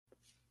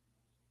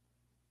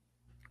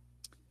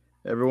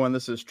Everyone,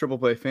 this is Triple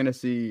Play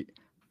Fantasy,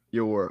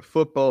 your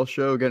football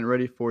show, getting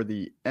ready for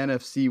the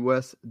NFC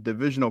West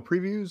divisional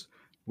previews.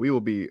 We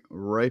will be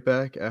right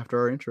back after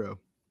our intro.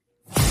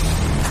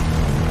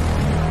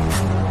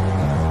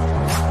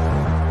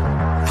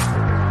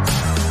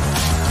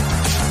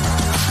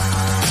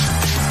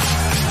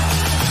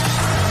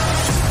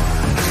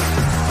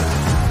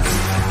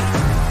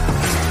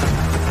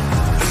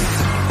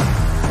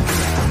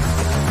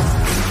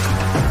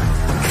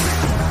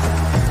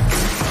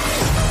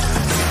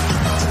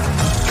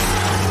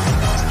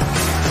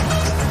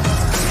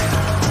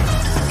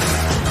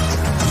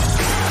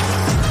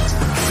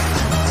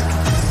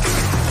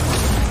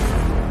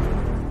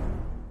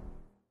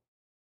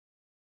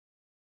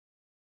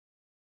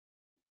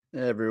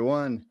 Hey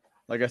everyone,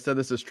 like I said,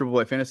 this is Triple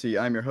Play Fantasy.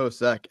 I'm your host,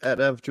 Zach at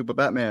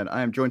Batman.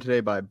 I am joined today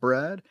by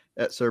Brad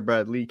at Sir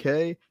Brad Lee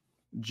K,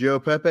 Joe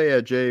Pepe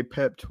at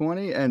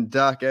JPep20, and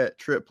Doc at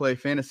Trip Play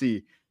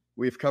Fantasy.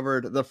 We've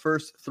covered the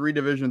first three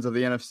divisions of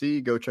the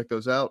NFC. Go check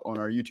those out on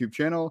our YouTube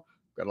channel.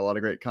 Got a lot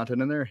of great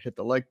content in there. Hit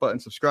the like button,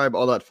 subscribe,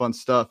 all that fun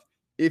stuff.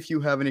 If you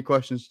have any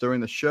questions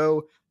during the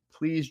show,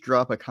 please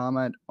drop a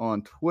comment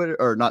on Twitter,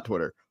 or not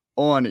Twitter,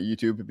 on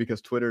YouTube,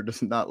 because Twitter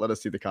does not let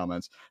us see the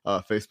comments.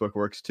 Facebook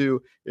works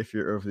too if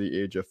you're over the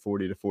age of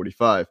 40 to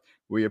 45.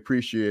 We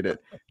appreciate it.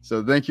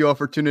 So thank you all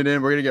for tuning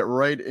in. We're going to get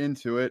right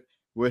into it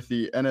with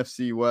the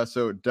NFC West.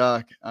 So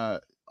Doc,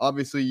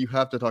 obviously you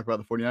have to talk about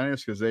the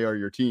 49ers because they are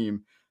your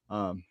team.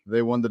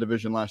 They won the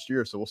division last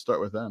year, so we'll start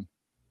with them.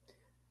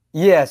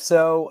 Yeah,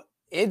 so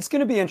it's going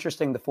to be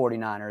interesting, the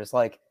 49ers.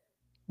 Like,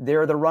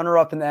 they're the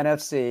runner-up in the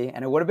NFC,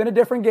 and it would have been a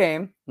different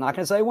game. I'm not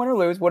going to say win or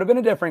lose. Would have been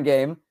a different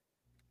game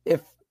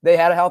if they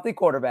had a healthy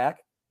quarterback.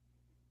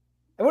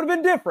 It would have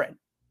been different.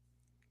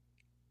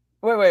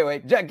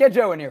 Wait. Get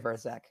Joe in here for a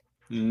sec.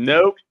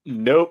 Nope.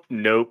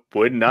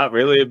 Would not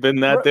really have been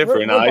that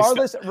different.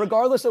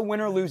 Regardless of win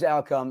or lose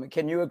outcome,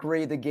 can you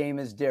agree the game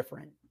is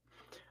different?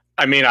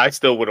 I mean, I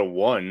still would have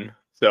won,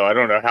 so I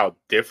don't know how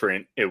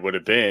different it would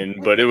have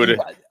been, but it would have.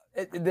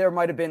 There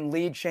might have been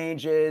lead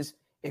changes.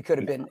 It could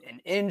have been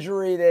an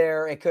injury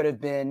there. It could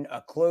have been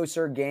a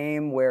closer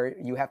game where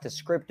you have to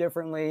script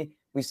differently.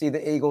 We see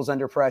the Eagles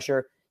under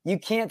pressure. You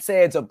can't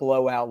say it's a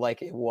blowout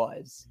like it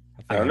was.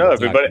 I don't know.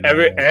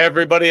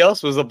 Everybody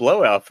else was a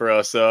blowout for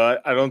us, so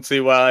I don't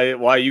see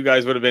why you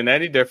guys would have been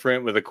any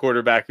different with a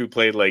quarterback who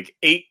played like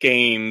 8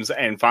 games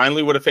and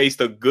finally would have faced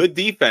a good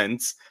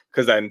defense,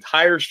 because that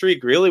entire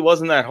streak really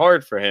wasn't that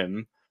hard for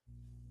him.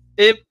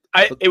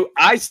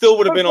 I still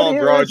would have been on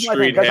Broad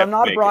Street. Because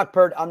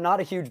I'm not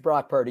a huge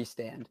Brock Purdy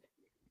stand.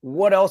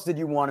 What else did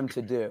you want him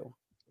to do?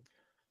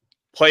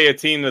 Play a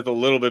team that's a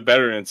little bit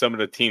better than some of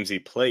the teams he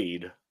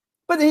played.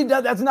 But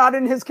that's not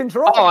in his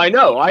control. Oh, I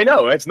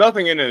know. It's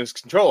nothing in his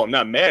control. I'm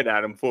not mad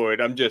at him for it.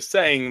 I'm just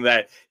saying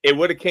that it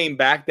would have came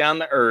back down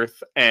to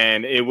earth,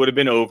 and it would have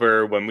been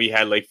over when we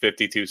had like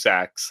 52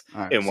 sacks.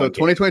 Right, in so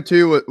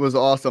 2022 was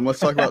awesome. Let's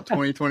talk about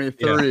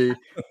 2023. Yeah.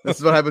 This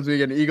is what happens when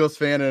you get an Eagles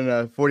fan and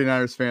a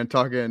 49ers fan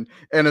talking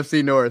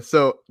NFC North.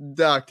 So,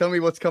 Doc, tell me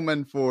what's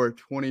coming for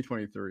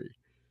 2023.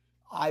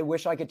 I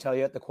wish I could tell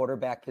you at the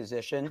quarterback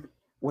position.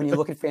 When you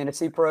look at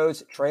Fantasy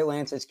Pros, Trey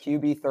Lance is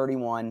QB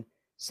 31.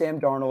 Sam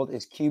Darnold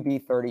is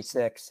QB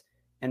 36,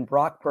 and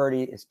Brock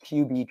Purdy is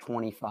QB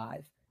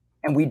 25.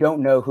 And we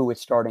don't know who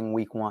is starting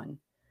week 1.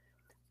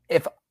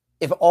 If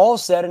all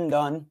said and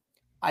done,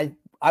 I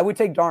would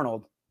take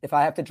Darnold if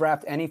I have to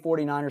draft any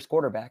 49ers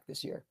quarterback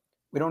this year.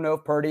 We don't know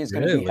if Purdy is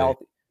going to be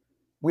healthy.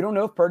 We don't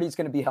know if Purdy's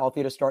going to be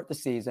healthy to start the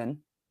season.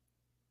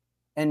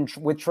 And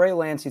with Trey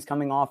Lance, he's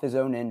coming off his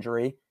own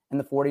injury, and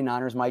the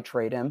 49ers might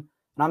trade him.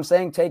 And I'm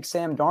saying take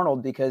Sam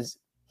Darnold because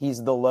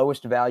he's the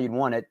lowest valued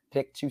one at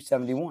pick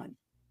 271.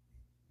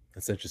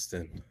 That's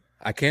interesting.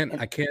 I can't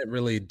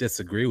really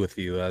disagree with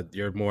you.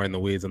 You're more in the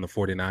weeds on the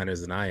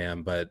 49ers than I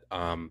am, but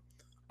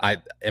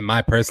in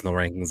my personal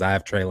rankings, I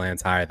have Trey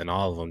Lance higher than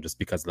all of them just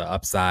because of the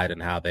upside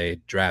and how they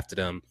drafted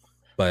him.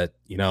 But,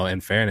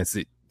 in fairness,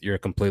 you're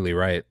completely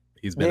right.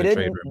 He's been a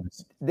trade rumor.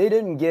 They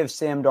didn't give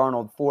Sam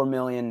Darnold $4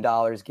 million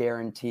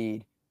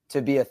guaranteed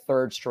to be a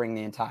third string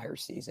the entire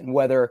season.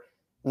 Whether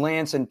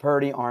Lance and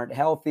Purdy aren't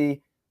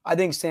healthy, I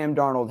think Sam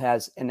Darnold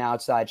has an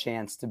outside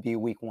chance to be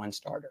week 1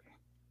 starter.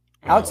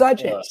 Outside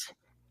chance.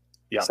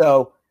 Yeah.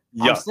 So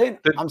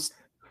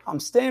I'm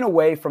staying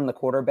away from the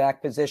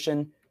quarterback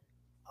position.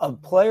 A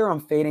player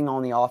I'm fading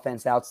on the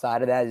offense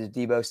outside of that is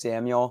Deebo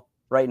Samuel.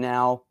 Right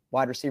now,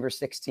 wide receiver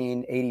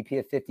 16, ADP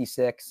of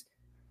 56.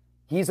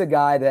 He's a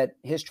guy that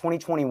his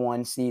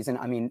 2021 season,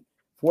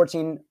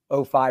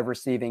 1405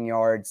 receiving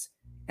yards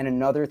and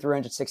another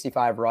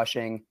 365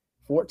 rushing,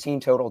 14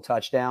 total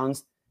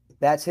touchdowns.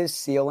 That's his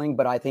ceiling,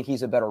 but I think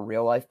he's a better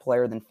real life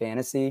player than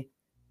fantasy.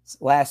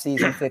 Last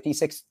season,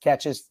 56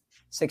 catches,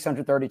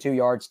 632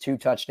 yards, 2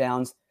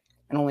 touchdowns,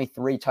 and only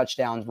 3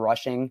 touchdowns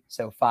rushing,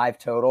 so 5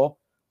 total.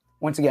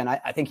 Once again,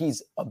 I think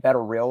he's a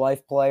better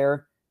real-life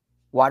player.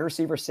 Wide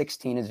receiver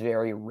 16 is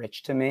very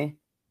rich to me.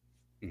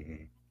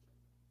 Mm-hmm.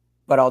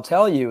 But I'll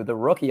tell you, the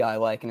rookie I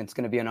like, and it's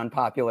going to be an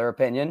unpopular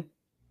opinion,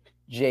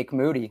 Jake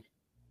Moody.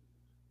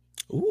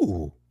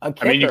 Ooh. I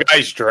mean, you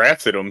guys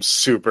drafted him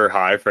super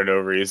high for no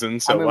reason,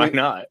 so why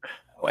not?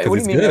 Wait, what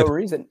do you mean no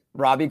reason?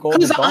 Robbie Gould.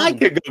 Because I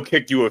could go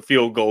kick you a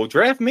field goal.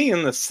 Draft me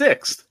in the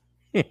 6th.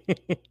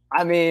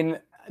 I mean,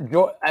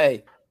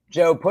 hey,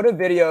 Joe, put a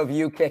video of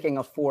you kicking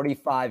a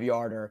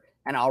 45-yarder,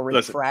 and I'll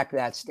retract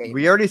that statement.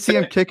 We already see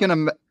him kicking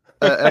an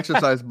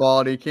exercise ball,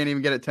 and he can't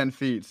even get it 10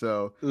 feet.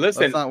 So let's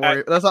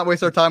not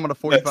waste our time on a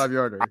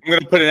 45-yarder. I'm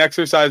going to put an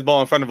exercise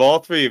ball in front of all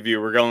 3 of you.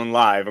 We're going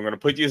live. I'm going to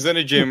put you in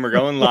a gym. We're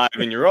going live,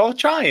 and you're all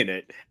trying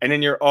it. And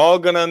then you're all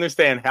going to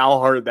understand how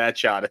hard that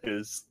shot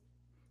is.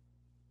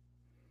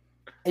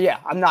 Yeah,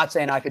 I'm not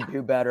saying I could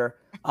do better.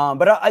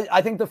 But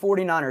I think the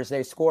 49ers,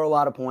 they score a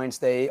lot of points.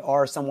 They're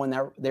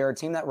a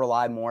team that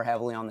relied more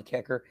heavily on the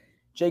kicker.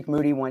 Jake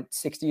Moody went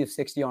 60 of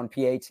 60 on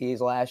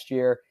PATs last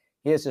year.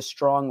 He has a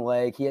strong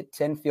leg. He hit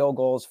 10 field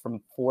goals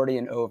from 40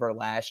 and over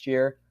last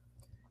year.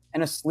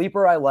 And a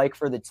sleeper I like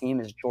for the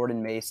team is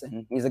Jordan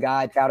Mason. He's a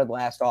guy I touted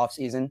last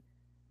offseason.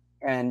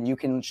 And you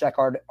can check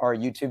our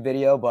YouTube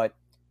video. But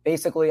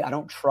basically, I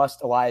don't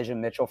trust Elijah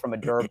Mitchell from a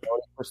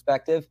durability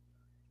perspective.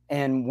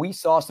 And we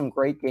saw some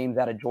great games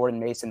out of Jordan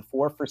Mason,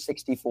 4 for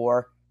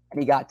 64,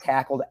 and he got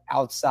tackled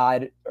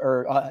outside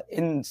or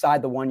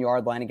inside the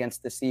 1-yard line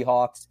against the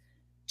Seahawks,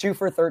 2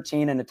 for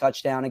 13 and a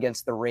touchdown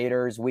against the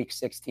Raiders, week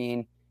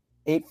 16,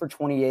 8 for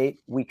 28,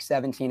 week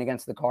 17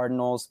 against the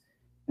Cardinals.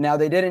 Now,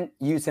 they didn't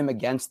use him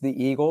against the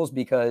Eagles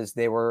because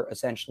they were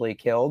essentially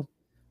killed,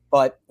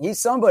 but he's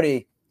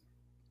somebody.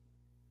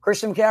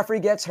 Christian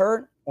McCaffrey gets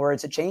hurt or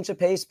it's a change of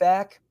pace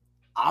back.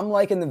 I'm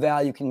liking the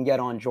value you can get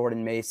on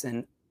Jordan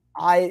Mason.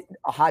 A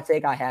hot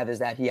take I have is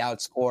that he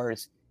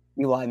outscores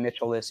Eli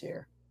Mitchell this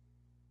year.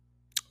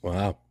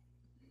 Wow.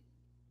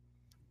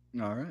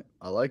 All right.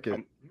 I like it.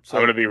 I'm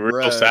going to be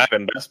real sad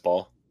in best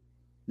ball.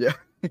 Yeah.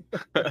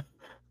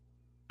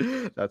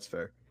 That's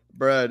fair.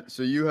 Brad,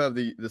 so you have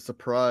the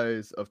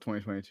surprise of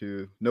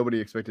 2022. Nobody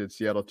expected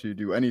Seattle to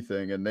do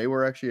anything, and they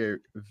were actually a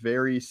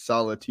very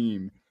solid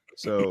team.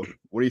 So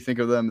what do you think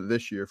of them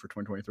this year for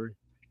 2023?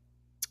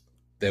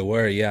 They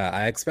were, yeah.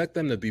 I expect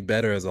them to be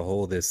better as a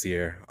whole this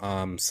year.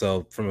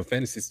 So from a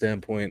fantasy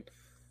standpoint,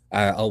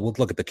 we'll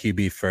look at the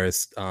QB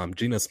first.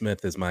 Geno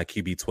Smith is my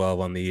QB 12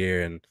 on the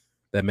year, and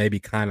that may be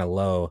kind of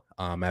low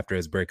after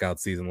his breakout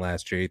season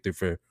last year. He threw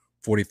for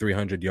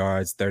 4,300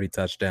 yards, 30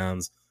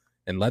 touchdowns,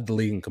 and led the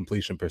league in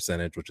completion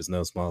percentage, which is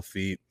no small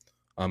feat.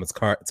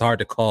 It's hard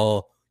to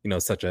call,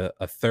 such a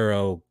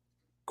thorough,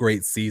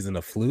 great season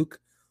a fluke,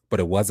 but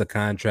it was a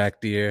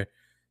contract year.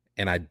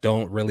 And I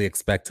don't really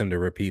expect him to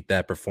repeat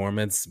that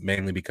performance,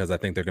 mainly because I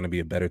think they're going to be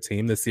a better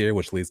team this year,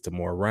 which leads to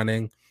more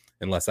running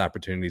and less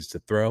opportunities to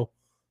throw.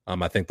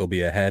 I think they'll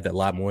be ahead a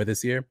lot more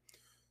this year.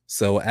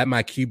 So at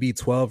my QB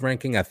 12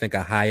 ranking, I think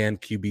a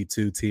high-end QB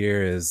 2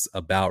 tier is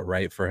about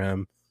right for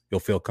him. You'll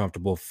feel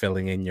comfortable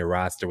filling in your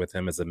roster with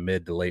him as a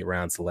mid to late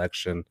round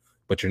selection,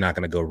 but you're not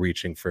going to go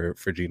reaching for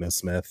Geno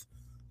Smith.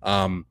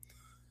 I'd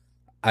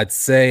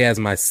say as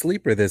my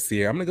sleeper this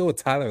year, I'm going to go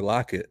with Tyler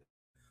Lockett.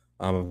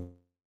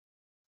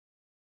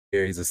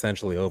 He's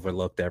essentially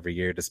overlooked every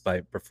year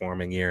despite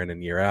performing year in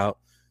and year out.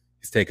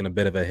 He's taken a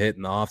bit of a hit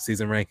in the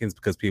offseason rankings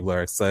because people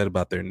are excited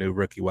about their new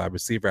rookie wide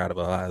receiver out of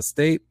Ohio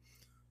State.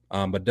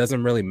 But it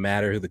doesn't really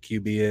matter who the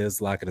QB is.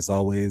 Lockett has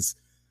always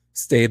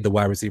stayed the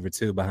wide receiver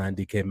 2 behind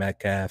DK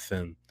Metcalf,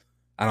 and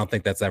I don't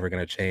think that's ever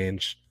going to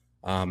change.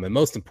 And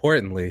most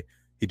importantly,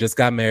 he just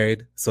got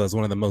married, so as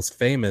one of the most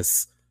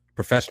famous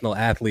professional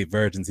athlete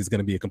virgins, he's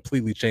going to be a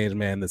completely changed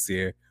man this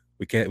year.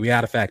 We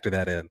got to factor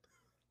that in.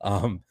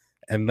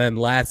 And then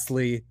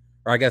lastly,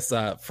 or I guess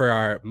for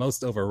our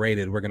most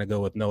overrated, we're going to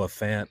go with Noah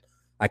Fant.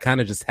 I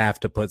kind of just have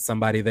to put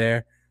somebody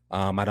there.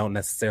 I don't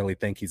necessarily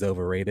think he's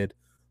overrated,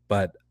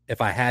 but if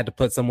I had to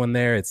put someone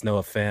there, it's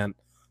Noah Fant.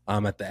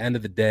 At the end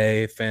of the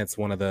day, Fant's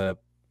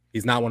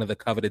he's not one of the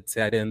coveted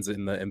tight ends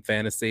in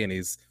fantasy, and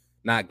he's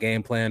not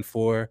game planned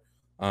for.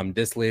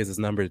 Disley is his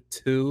number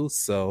 2,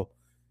 so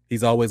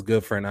he's always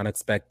good for an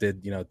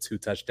unexpected, 2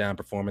 touchdown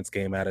performance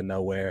game out of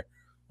nowhere.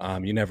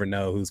 You never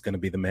know who's going to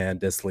be the man,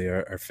 Disley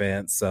or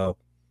Fant. So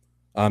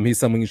he's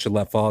someone you should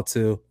let fall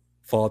to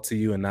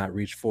you and not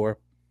reach for.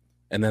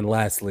 And then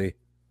lastly,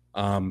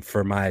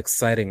 for my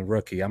exciting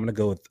rookie, I'm going to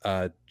go with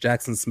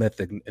Jackson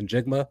Smith and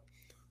Jigma.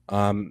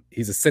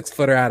 He's a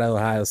 6-footer out of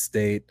Ohio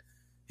State.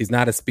 He's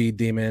not a speed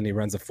demon. He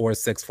runs a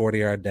 4.6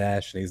 40-yard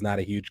dash, and he's not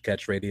a huge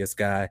catch radius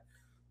guy.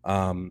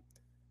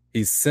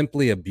 He's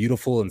simply a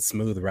beautiful and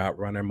smooth route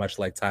runner, much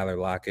like Tyler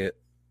Lockett.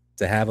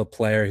 To have a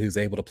player who's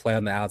able to play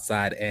on the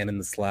outside and in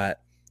the slot,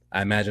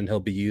 I imagine he'll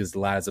be used a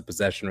lot as a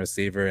possession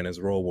receiver, and his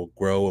role will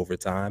grow over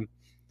time.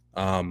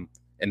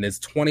 In his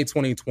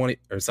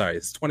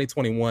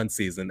 2021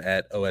 season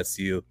at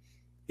OSU,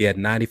 he had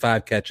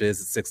 95 catches,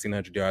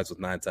 1,600 yards with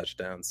 9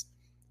 touchdowns.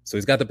 So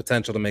he's got the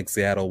potential to make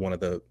Seattle one of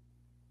the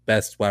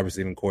best wide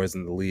receiving cores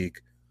in the league.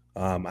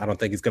 I don't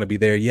think he's going to be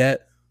there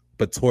yet,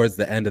 but towards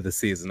the end of the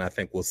season, I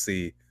think we'll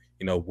see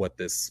what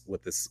this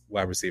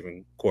wide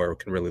receiving core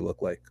can really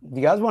look like.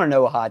 Do you guys want to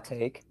know a hot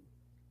take?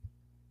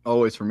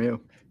 Always from you.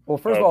 Well,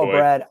 first of all,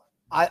 Brad,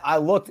 I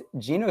looked.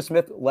 Geno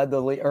Smith led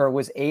the league, or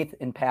was 8th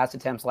in pass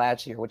attempts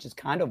last year, which is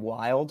kind of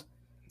wild.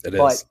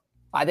 But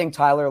I think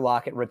Tyler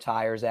Lockett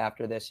retires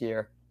after this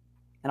year,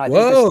 and I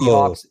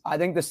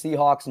think the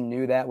Seahawks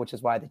knew that, which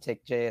is why they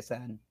take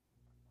JSN.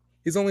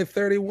 He's only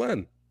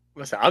 31.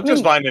 Listen, I'm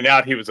just finding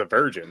out he was a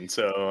virgin,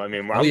 so I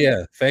mean,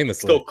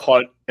 famously still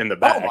caught in the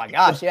back. Oh my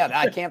gosh, yeah,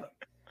 I can't.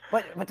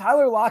 But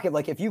Tyler Lockett,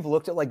 like if you've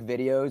looked at like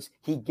videos,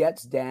 he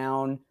gets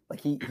down,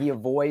 like he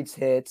avoids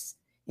hits.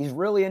 He's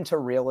really into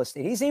real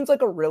estate. He seems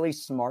like a really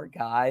smart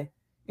guy.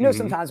 You know,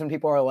 sometimes when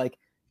people are like,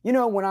 you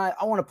know, when I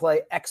want to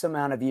play X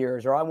amount of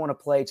years, or I want to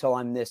play till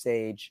I'm this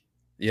age.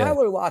 Yeah.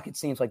 Tyler Lockett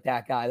seems like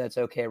that guy that's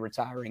okay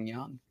retiring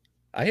young.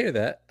 I hear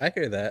that.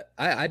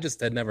 I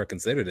just had never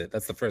considered it.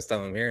 That's the first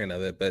time I'm hearing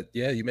of it. But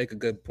yeah, you make a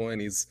good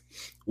point. He's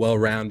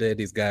well-rounded.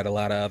 He's got a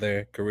lot of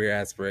other career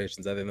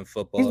aspirations other than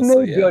football. He's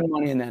made good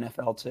money in the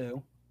NFL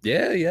too.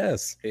 Yeah,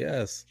 yes.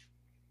 And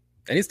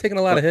he's taking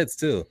a lot of hits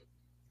too.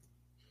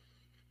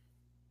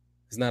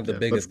 He's not the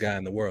biggest guy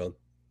in the world.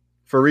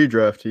 For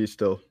redraft, he's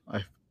still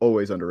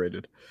always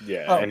underrated.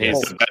 Yeah, and he's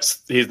the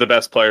best. He's the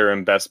best player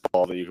in best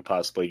ball that you could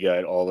possibly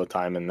get all the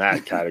time in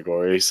that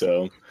category.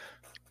 So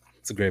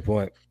it's a great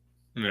point.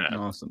 Yeah,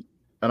 awesome.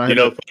 And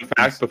fun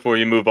fact before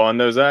you move on,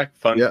 though, Zach.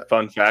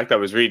 Fun fact. I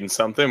was reading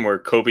something where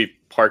Kobe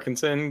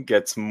Parkinson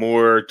gets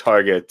more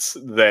targets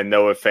than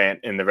Noah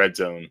Fant in the red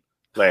zone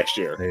last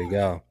year. There you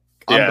go.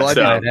 I'm glad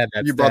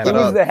you brought that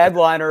up. He was the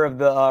headliner of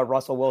the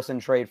Russell Wilson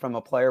trade from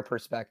a player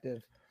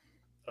perspective.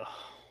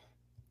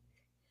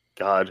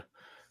 God.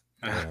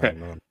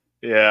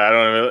 Yeah, I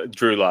don't know.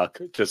 Drew Lock,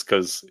 just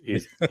because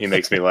he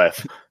makes me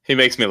laugh. He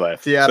makes me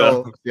laugh.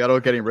 Seattle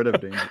getting rid of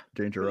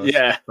Danger Russ.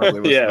 Yeah, probably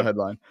was the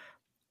headline.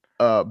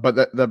 But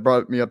that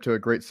brought me up to a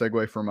great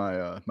segue for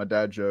my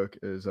dad joke.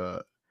 Is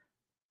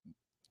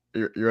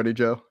you ready,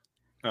 Joe?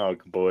 Oh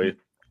boy,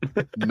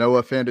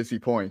 Noah fantasy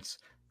points.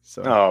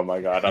 So. Oh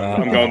my God,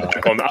 I'm going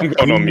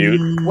on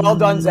mute. Well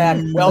done,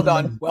 Zach. Well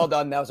done.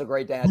 That was a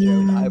great dad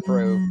joke. I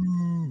approve.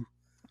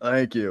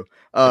 Thank you.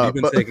 Have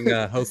you been taking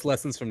host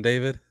lessons from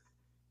David?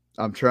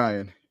 I'm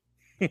trying.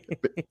 I've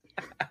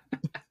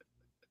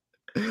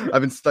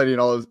been studying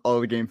all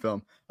the game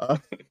film,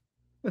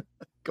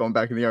 going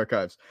back in the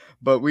archives.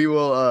 But we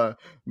will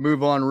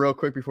move on real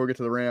quick before we get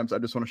to the Rams. I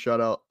just want to shout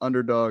out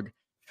Underdog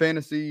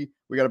Fantasy.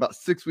 We got about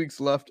 6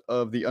 weeks left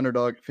of the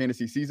Underdog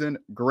Fantasy season.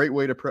 Great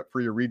way to prep for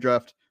your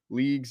redraft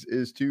leagues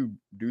is to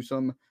do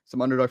some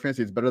Underdog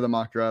Fantasy. It's better than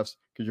mock drafts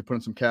because you're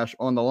putting some cash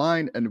on the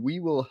line, and we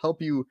will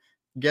help you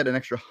get an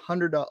extra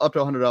 $100 up to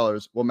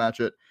 $100. We'll match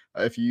it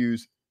if you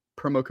use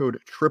promo code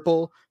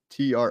TRIPLE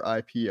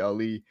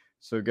TRIPLE.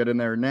 So get in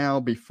there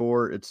now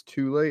before it's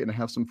too late and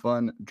have some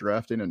fun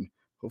drafting and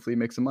hopefully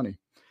make some money.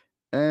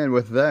 And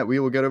with that, we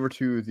will get over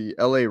to the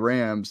LA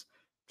Rams.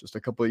 Just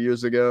a couple of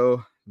years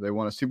ago, they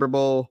won a Super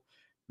Bowl.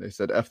 They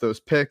said F those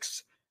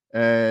picks,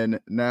 and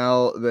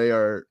now they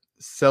are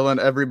selling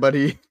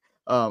everybody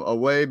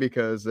away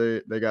because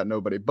they got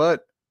nobody.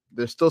 But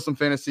there's still some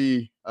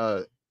fantasy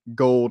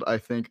gold, I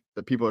think,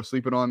 that people are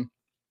sleeping on.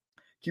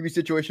 QB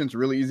situation is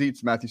really easy.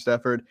 It's Matthew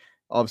Stafford,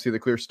 obviously the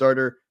clear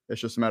starter.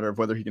 It's just a matter of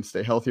whether he can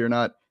stay healthy or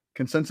not.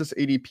 Consensus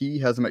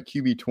ADP has him at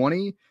QB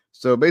 20,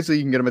 so basically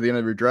you can get him at the end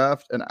of your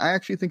draft, and I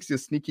actually think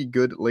he's a sneaky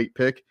good late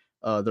pick.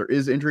 There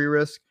is injury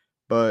risk,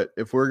 but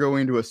if we're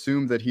going to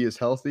assume that he is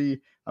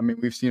healthy, I mean,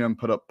 we've seen him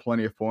put up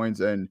plenty of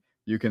points, and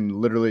you can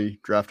literally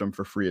draft him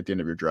for free at the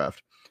end of your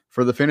draft.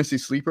 For the fantasy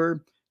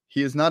sleeper,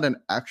 he is not an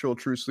actual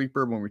true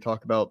sleeper when we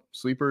talk about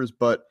sleepers,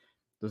 but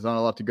there's not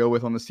a lot to go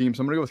with on this team.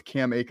 So I'm going to go with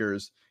Cam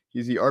Akers.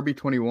 He's the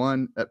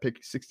RB21 at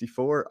pick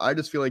 64. I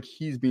just feel like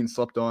he's being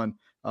slept on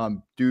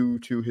due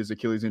to his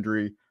Achilles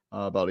injury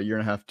about a year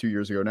and a half, 2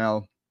 years ago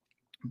now.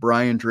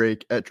 Brian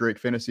Drake at Drake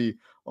Fantasy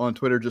on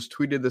Twitter just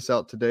tweeted this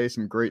out today.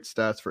 Some great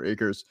stats for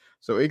Akers.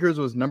 So Akers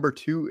was number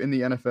 2 in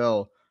the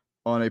NFL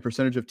on a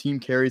percentage of team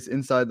carries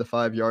inside the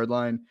 5-yard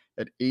line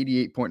at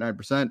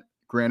 88.9%.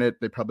 Granted,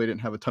 they probably didn't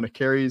have a ton of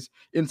carries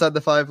inside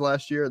the 5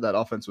 last year. That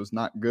offense was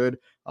not good,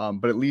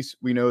 but at least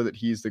we know that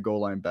he's the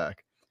goal line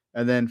back.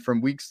 And then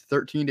from weeks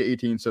 13 to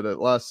 18, so the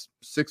last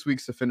 6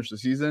 weeks to finish the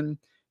season,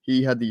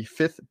 he had the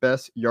 5th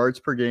best yards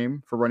per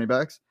game for running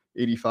backs,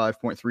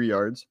 85.3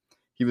 yards.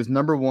 He was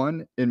number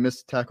 1 in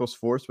missed tackles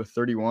forced with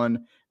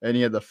 31, and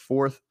he had the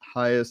 4th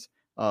highest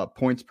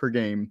points per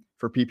game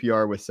for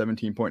PPR with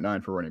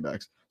 17.9 for running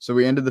backs. So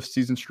we ended the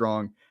season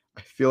strong.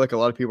 I feel like a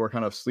lot of people are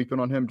kind of sleeping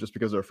on him just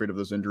because they're afraid of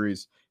those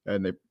injuries,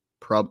 and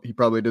he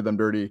probably did them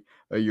dirty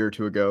a year or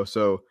two ago.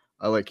 So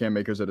I like Cam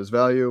Akers at his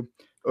value.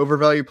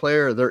 Overvalued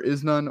player, there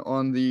is none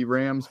on the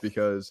Rams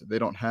because they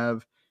don't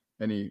have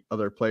any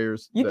other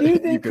players. Do you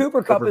think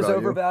Cooper Kupp is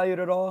overvalued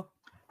at all?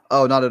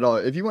 Oh, not at all.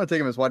 If you want to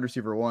take him as wide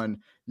receiver 1,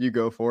 you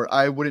go for it.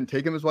 I wouldn't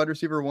take him as wide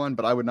receiver 1,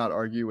 but I would not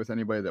argue with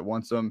anybody that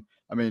wants him.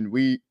 I mean,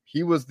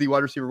 he was the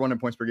wide receiver 1 in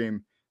points per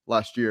game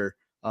last year.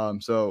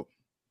 So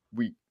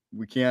we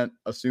can't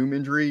assume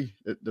injury.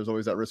 There's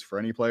always that risk for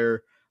any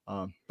player.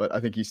 But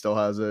I think he still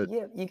has it.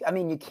 Yeah,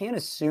 you can't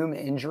assume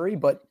injury,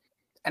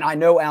 and I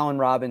know Allen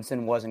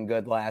Robinson wasn't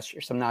good last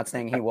year, so I'm not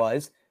saying he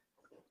was.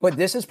 But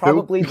this is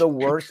probably the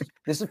worst.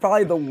 This is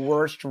probably the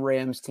worst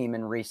Rams team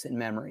in recent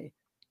memory.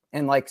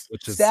 And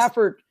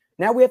Stafford,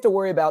 now we have to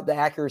worry about the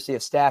accuracy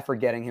of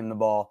Stafford getting him the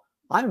ball.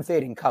 I'm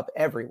fading Kupp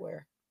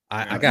everywhere.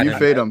 I got you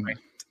fade him.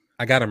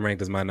 I got him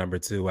ranked as my number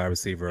 2 wide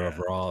receiver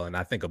overall, and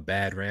I think a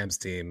bad Rams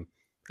team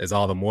is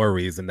all the more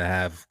reason to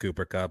have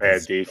Cooper Kupp.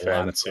 Bad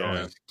defense,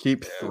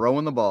 Keep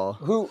throwing the ball.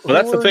 Well,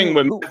 that's the thing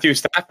with Matthew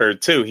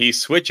Stafford, too. He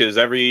switches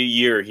every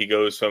year. He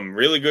goes from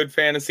really good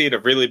fantasy to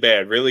really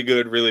bad, really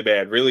good, really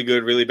bad, really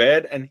good, really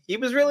bad. And he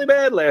was really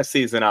bad last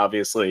season,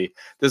 obviously.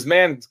 This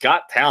man's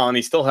got talent.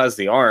 He still has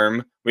the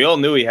arm. We all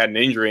knew he had an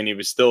injury, and he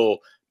was still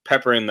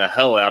peppering the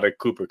hell out of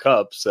Cooper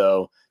Kupp.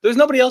 So there's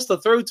nobody else to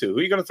throw to. Who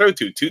are you going to throw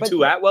to?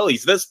 Tutu Atwell?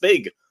 He's this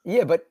big.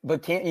 Yeah,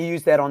 but can't you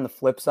use that on the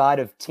flip side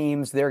of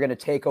teams? They're going to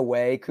take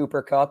away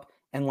Cooper Kupp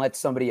and let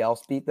somebody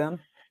else beat them.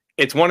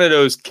 It's one of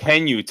those,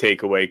 can you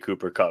take away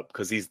Cooper Kupp?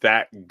 Because he's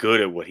that good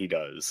at what he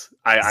does.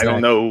 I don't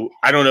know.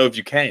 I don't know if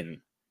you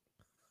can.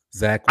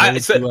 Zach,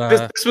 this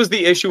was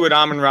the issue with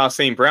Amon-Ra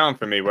St. Brown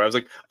for me, where I was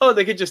like, oh,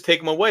 they could just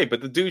take him away.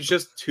 But the dude's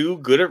just too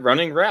good at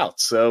running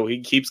routes. So he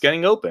keeps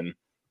getting open.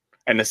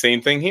 And the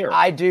same thing here.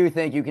 I do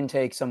think you can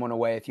take someone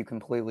away if you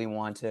completely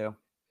want to.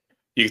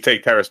 You can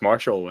take Terrace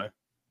Marshall away.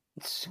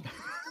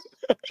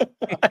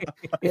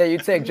 Yeah, you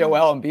take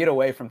Joel Embiid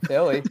away from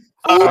Philly.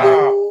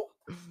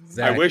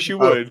 Zach, I wish you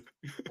would.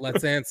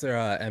 Let's answer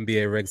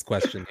NBA Riggs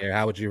question here.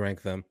 How would you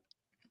rank them?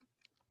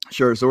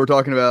 Sure. So we're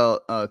talking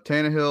about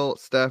Tannehill,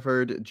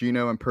 Stafford,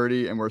 Geno, and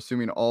Purdy, and we're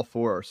assuming all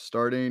 4 are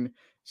starting.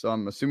 So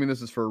I'm assuming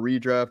this is for a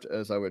redraft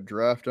as I would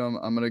draft them.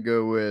 I'm going to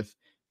go with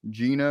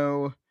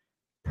Geno,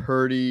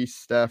 Purdy,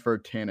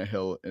 Stafford,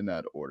 Tannehill in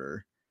that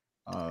order.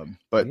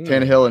 But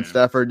Tannehill and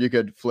Stafford, you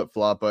could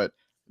flip-flop, but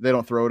they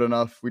don't throw it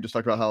enough. We just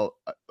talked about how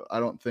I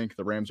don't think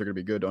the Rams are going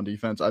to be good on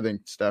defense. I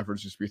think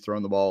Stafford's just be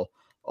throwing the ball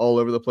all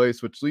over the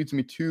place, which leads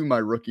me to my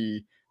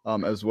rookie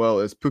as well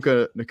as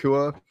Puka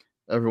Nacua.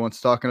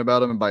 Everyone's talking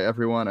about him, and by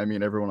everyone, I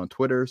mean everyone on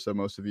Twitter, so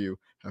most of you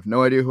have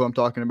no idea who I'm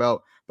talking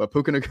about. But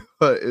Puka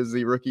Nacua is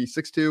the rookie,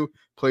 6'2",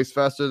 plays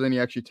faster than he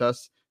actually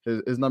tests.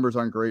 His numbers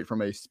aren't great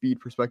from a speed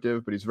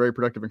perspective, but he's very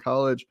productive in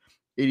college,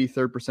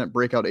 83rd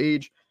breakout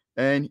age,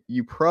 and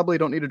you probably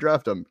don't need to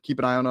draft him. Keep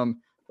an eye on him.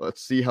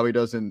 Let's see how he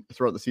does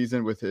throughout the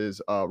season with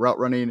his route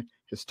running,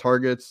 his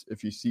targets.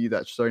 If you see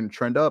that starting to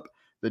trend up,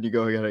 then you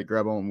go ahead and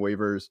grab him on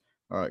waivers.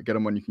 Get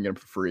him when you can get him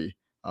for free.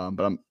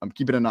 But I'm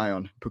keeping an eye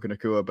on Puka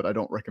Nacua, but I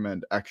don't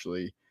recommend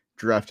actually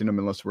drafting him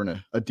unless we're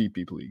in a deep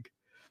league.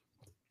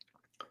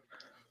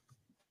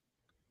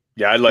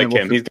 Yeah, I like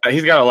him.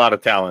 He's got a lot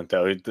of talent,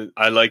 though.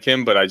 I like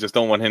him, but I just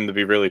don't want him to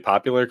be really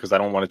popular because I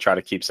don't want to try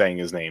to keep saying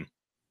his name.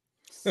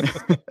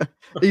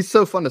 He's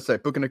so fun to say,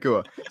 Puka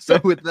Nacua.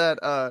 So with that,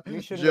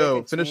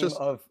 Joe, finish this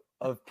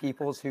of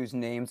people's whose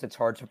names it's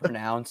hard to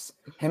pronounce.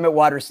 Him at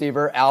wide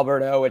receiver,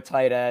 Alberto at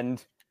tight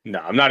end. No,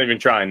 I'm not even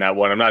trying that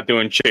one. I'm not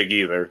doing Chig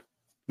either.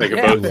 They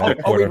can both.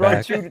 We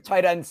run 2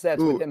 tight end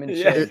sets with him and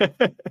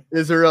Chig.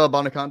 Is there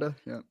Bonaconda?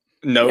 Yeah.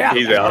 No,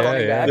 he's out.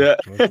 Yeah.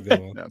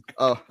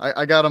 Oh,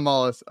 I got them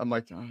all. I'm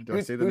like, do I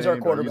say the name? Who's our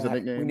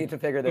quarterback? We need to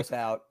figure this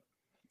out.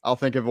 I'll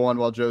think of one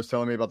while Joe's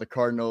telling me about the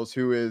Cardinals,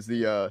 who is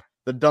the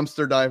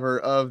dumpster diver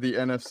of the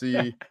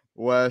NFC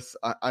West.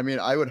 I mean,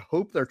 I would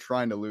hope they're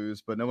trying to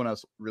lose, but no one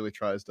else really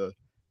tries to.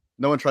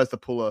 No one tries to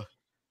pull a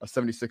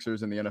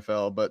 76ers in the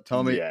NFL. But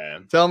tell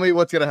me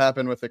what's going to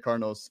happen with the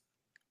Cardinals.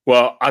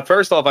 Well,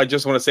 first off, I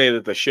just want to say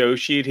that the show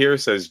sheet here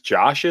says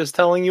Josh is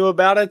telling you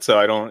about it. So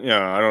I don't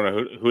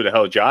know who the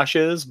hell Josh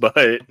is,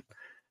 but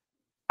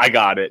I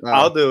got it.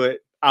 I'll do it.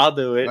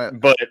 Right.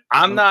 But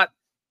I'm not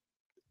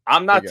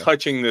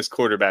touching this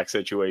quarterback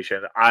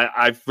situation.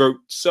 I've wrote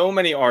so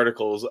many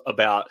articles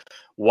about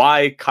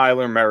why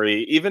Kyler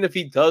Murray, even if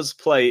he does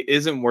play,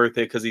 isn't worth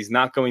it because he's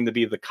not going to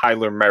be the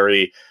Kyler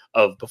Murray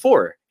of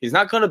before. He's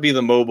not going to be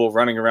the mobile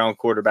running around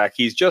quarterback.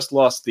 He's just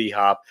lost the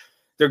hop.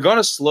 They're going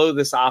to slow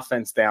this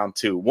offense down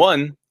too.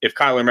 1, if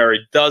Kyler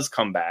Murray does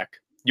come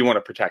back, you want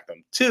to protect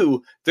them.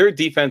 2, their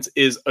defense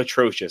is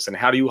atrocious. And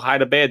how do you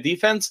hide a bad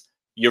defense?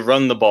 You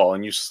run the ball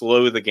and you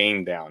slow the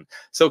game down.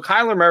 So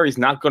Kyler Murray's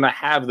not going to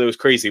have those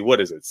crazy,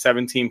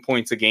 17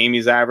 points a game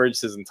he's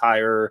averaged his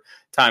entire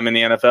time in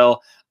the NFL.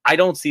 I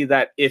don't see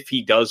that if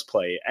he does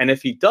play. And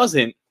if he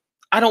doesn't,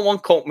 I don't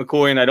want Colt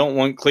McCoy and I don't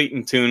want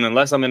Clayton Tune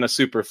unless I'm in a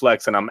super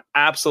flex and I'm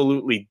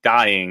absolutely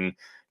dying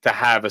to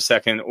have a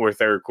second or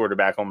third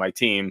quarterback on my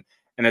team.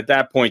 And at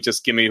that point,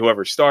 just give me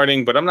whoever's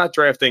starting, but I'm not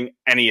drafting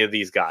any of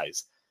these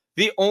guys.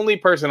 The only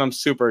person I'm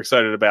super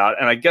excited about,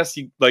 and I guess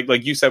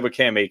like you said with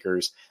Cam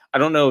Akers, I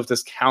don't know if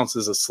this counts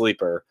as a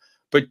sleeper,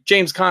 but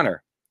James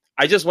Conner.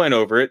 I just went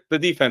over it. The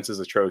defense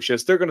is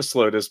atrocious. They're going to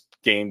slow this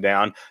game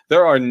down.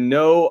 There are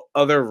no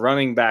other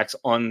running backs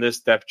on this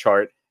depth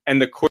chart,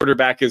 and the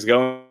quarterback is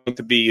going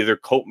to be either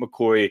Colt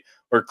McCoy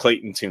or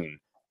Clayton Tune.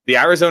 The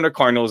Arizona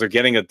Cardinals are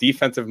getting a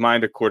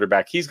defensive-minded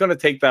quarterback. He's going to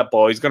take that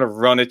ball. He's going to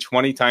run it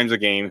 20 times a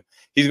game.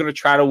 He's going to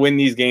try to win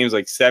these games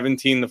like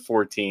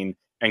 17-14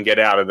 and get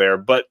out of there.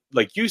 But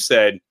like you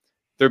said,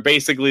 they're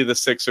basically the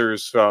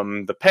Sixers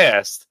from the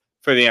past.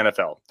 for the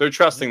NFL. They're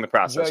trusting the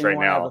process Joe, right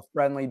now. Have a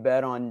friendly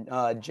bet on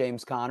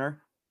James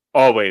Conner?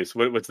 Always.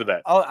 What's the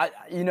bet?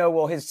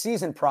 Well, his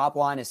season prop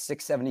line is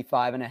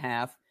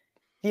 675.5.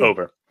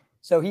 Over.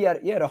 So he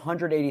had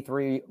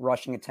 183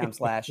 rushing attempts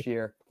last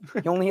year.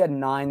 He only had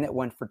 9 that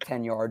went for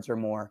 10 yards or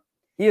more.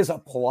 He is a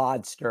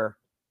plodster.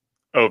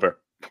 Over.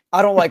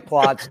 I don't like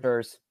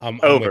plodsters. I'm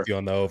with you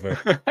on the over.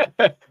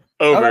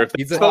 Over.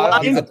 He's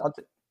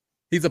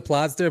a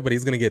plodster, but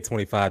he's going to get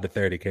 25 to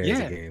 30 carries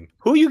a game.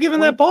 Who are you giving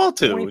that ball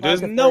to?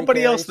 There's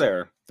nobody else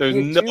there. There's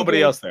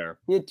nobody else there.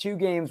 He had 2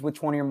 games with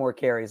 20 or more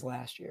carries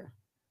last year.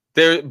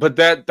 But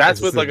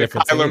that's with like a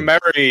Kyler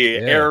Murray,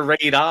 air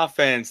raid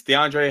offense,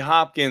 DeAndre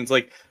Hopkins.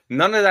 Like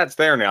none of that's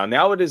there now.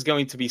 Now it is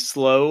going to be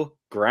slow,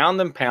 ground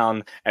and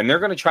pound, and they're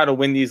going to try to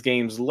win these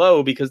games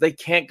low because they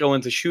can't go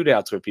into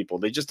shootouts with people.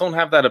 They just don't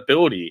have that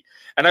ability.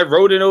 And I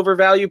wrote an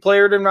overvalued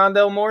player than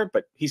Rondell Moore,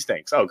 but he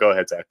stinks. Oh, go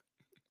ahead, Zach.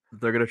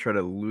 They're going to try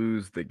to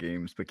lose the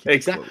games, but keep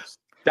it close.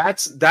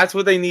 That's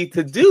what they need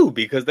to do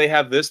because they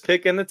have this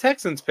pick and the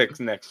Texans picks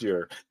next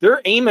year.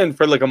 They're aiming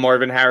for like a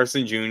Marvin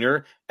Harrison Jr.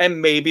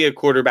 and maybe a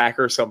quarterback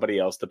or somebody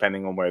else,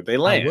 depending on where they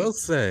land.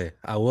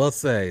 I will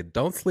say,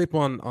 don't sleep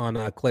on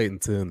Clayton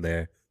Tune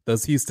there.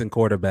 Those Houston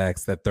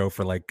quarterbacks that throw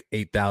for like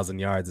 8,000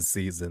 yards a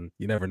season,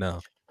 you never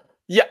know.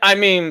 Yeah, I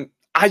mean,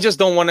 I just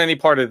don't want any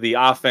part of the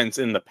offense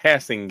in the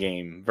passing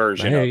game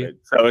version of it.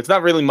 So it's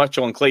not really much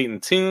on Clayton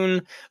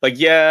Tune. Like,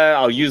 yeah,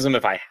 I'll use him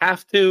if I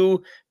have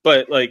to,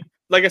 but like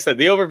I said,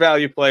 the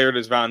overvalued player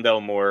is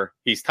Rondell Moore.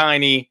 He's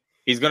tiny.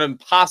 He's going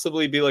to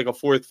possibly be like a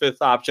 4th, 5th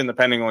option,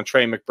 depending on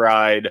Trey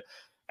McBride.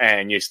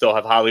 And you still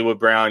have Hollywood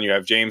Brown. You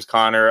have James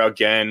Conner.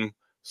 Again,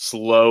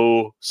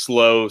 slow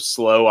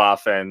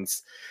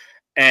offense.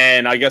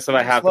 And I guess if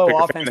I have to pick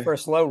offense for a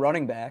slow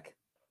running back.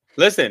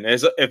 Listen,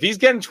 if he's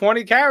getting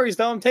 20 carries,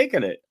 though, I'm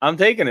taking it.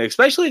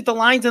 Especially if the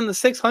line's in the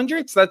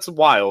 600s. That's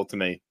wild to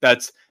me.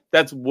 That's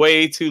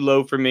way too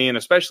low for me, and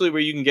especially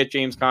where you can get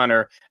James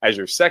Conner as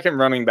your second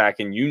running back,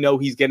 and you know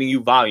he's getting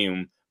you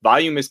volume.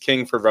 Volume is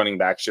king for running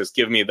backs. Just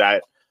give me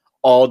that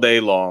all day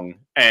long.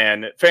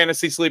 And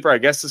fantasy sleeper, I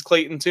guess, is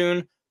Clayton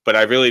Tune, but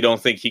I really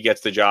don't think he gets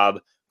the job.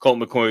 Colt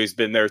McCoy's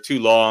been there too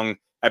long.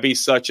 That'd be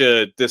such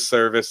a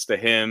disservice to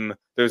him.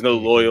 There's no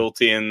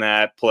loyalty in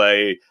that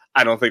play.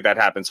 I don't think that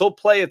happens. He'll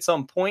play at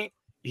some point.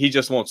 He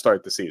just won't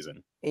start the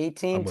season.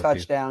 18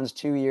 touchdowns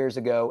 2 years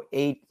ago,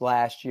 8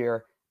 last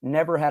year.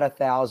 Never had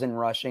 1,000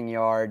 rushing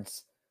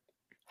yards.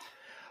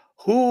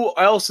 Who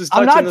else is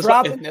touching this? I'm not this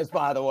dropping this,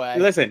 by the way.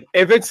 Listen,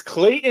 if it's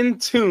Clayton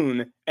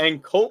Tune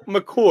and Colt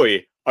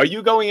McCoy, are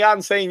you going out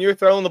and saying you're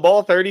throwing the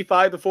ball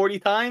 35 to 40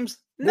 times?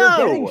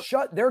 No.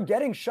 They're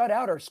getting shut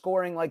out or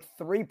scoring like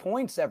 3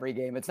 points every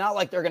game. It's not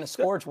like they're going to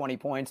score 20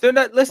 points. They're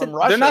not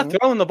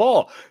throwing the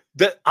ball.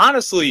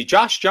 Honestly,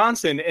 Josh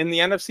Johnson in the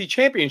NFC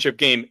Championship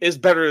game is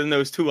better than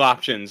those 2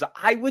 options.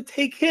 I would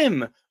take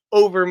him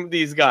over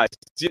these guys.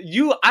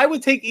 I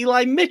would take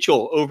Eli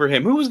Mitchell over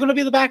him. Who was going to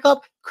be the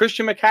backup?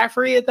 Christian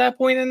McCaffrey at that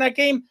point in that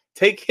game?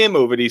 Take him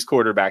over these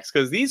quarterbacks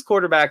because these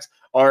quarterbacks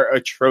are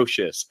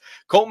atrocious.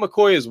 Colt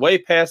McCoy is way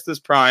past his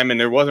prime, and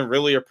there wasn't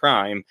really a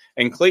prime.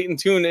 And Clayton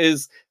Tune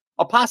is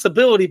a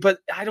possibility, but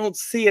I don't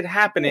see it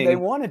happening. They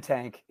want to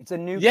tank. It's a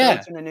new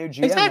coach and a new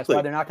GM. Exactly. That's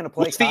why they're not going to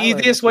play. What's the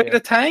easiest way to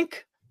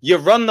tank? You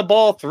run the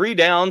ball 3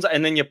 downs,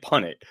 and then you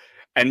punt it.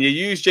 And you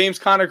use James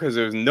Conner because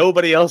there's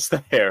nobody else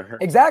there.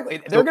 Exactly.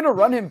 They're going to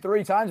run him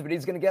 3 times, but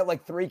he's going to get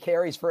like 3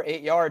 carries for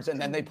 8 yards, and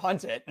then they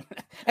punt it.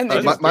 And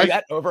they do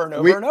that over and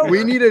over and over.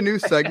 We need a new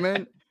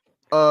segment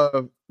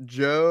of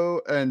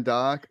Joe and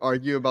Doc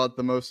argue about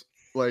the most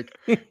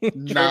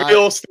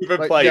trivial,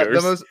 stupid players. Yeah,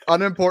 the most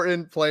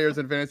unimportant players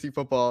in fantasy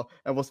football,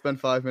 and we'll spend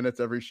 5 minutes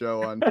every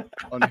show on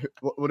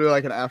we'll do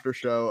like an after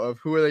show of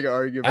who are they going to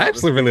argue about. I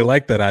actually really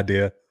like that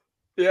idea.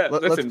 Yeah,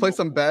 let's play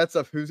some bets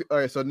of who's all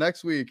right. So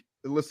next week,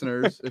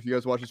 listeners, if you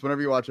guys watch this,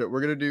 whenever you watch it, we're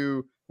gonna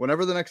do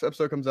whenever the next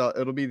episode comes out.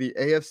 It'll be the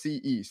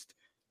AFC East.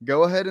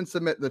 Go ahead and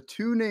submit the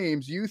 2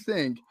 names you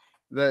think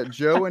that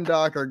Joe and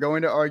Doc are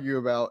going to argue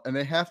about, and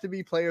they have to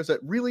be players that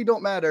really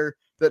don't matter,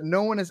 that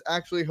no one is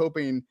actually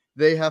hoping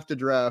they have to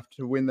draft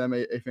to win them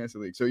a fantasy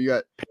league. So you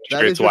got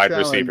Patriots wide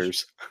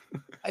receivers.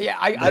 Yeah,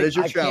 I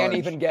can't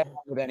even get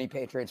with any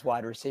Patriots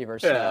wide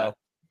receivers. So.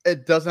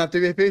 It doesn't have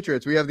to be a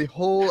Patriots. We have the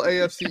whole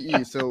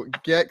AFC East, so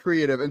get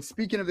creative. And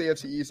speaking of the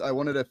AFC East, I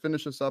wanted to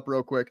finish this up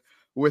real quick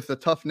with the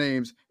tough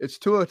names. It's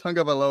Tua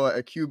Tagovailoa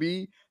at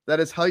QB. That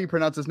is how you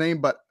pronounce his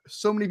name, but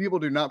so many people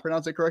do not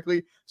pronounce it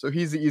correctly. So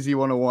he's the easy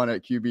 101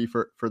 at QB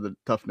for the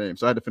tough name.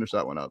 So I had to finish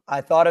that one up.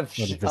 I thought of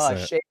Shane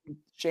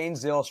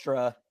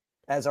Zylstra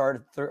as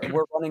our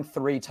we're running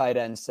 3 tight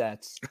end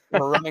sets.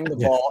 We're running the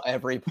ball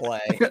every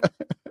play.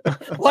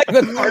 Like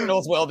the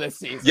Cardinals will this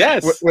season.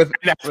 Yes.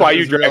 That's why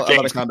you draft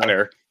James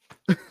Conner.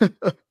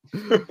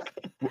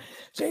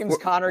 James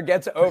Conner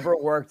gets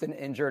overworked and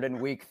injured in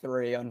week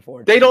 3,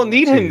 unfortunately. They don't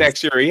need him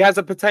next year. He has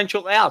a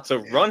potential out.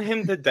 So run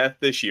him to death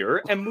this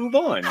year and move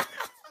on.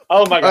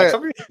 Oh my God.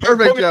 Right,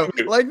 perfect, Joe.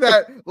 Like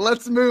that.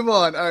 Let's move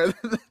on. All right.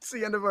 That's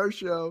the end of our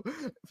show.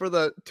 For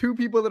the 2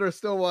 people that are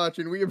still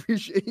watching, we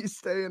appreciate you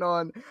staying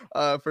on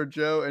for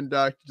Joe and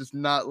Doc, just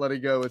not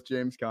letting go with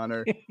James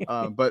Conner.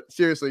 But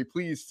seriously,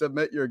 please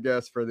submit your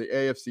guess for the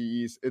AFC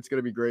East. It's going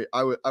to be great.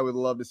 I would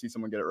love to see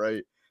someone get it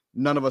right.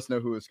 None of us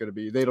know who it's going to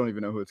be. They don't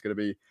even know who it's going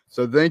to be.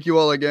 So thank you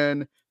all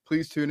again.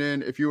 Please tune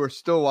in. If you are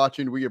still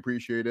watching, we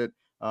appreciate it.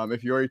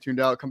 If you already tuned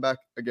out, come back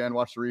again,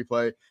 watch the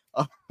replay.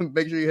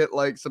 Make sure you hit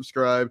like,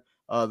 subscribe.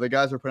 The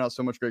guys are putting out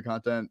so much great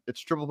content. It's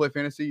Triple Play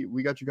Fantasy.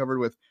 We got you covered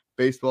with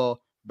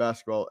baseball,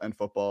 basketball, and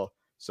football.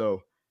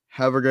 So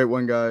have a great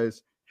one,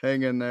 guys.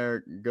 Hang in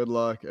there. Good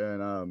luck.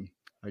 And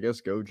I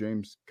guess go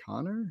James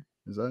Conner.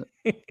 Is that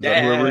who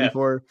we're rooting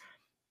for?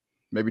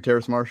 Maybe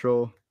Terrace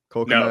Marshall,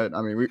 Cole Kmet.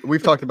 I mean,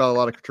 we've talked about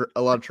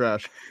a lot of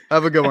trash.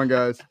 Have a good one,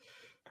 guys.